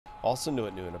Also new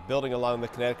at noon, a building along the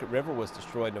Connecticut River was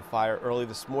destroyed in a fire early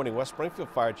this morning. West Springfield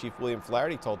Fire Chief William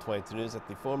Flaherty told 22 News that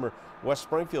the former West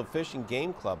Springfield Fishing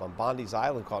Game Club on Bondi's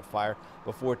Island caught fire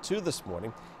before 2 this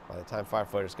morning. By the time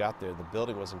firefighters got there, the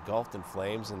building was engulfed in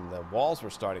flames and the walls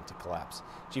were starting to collapse.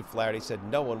 Chief Flaherty said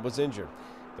no one was injured.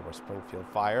 The West Springfield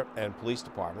Fire and Police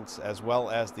Departments, as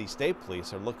well as the state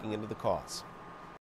police, are looking into the cause.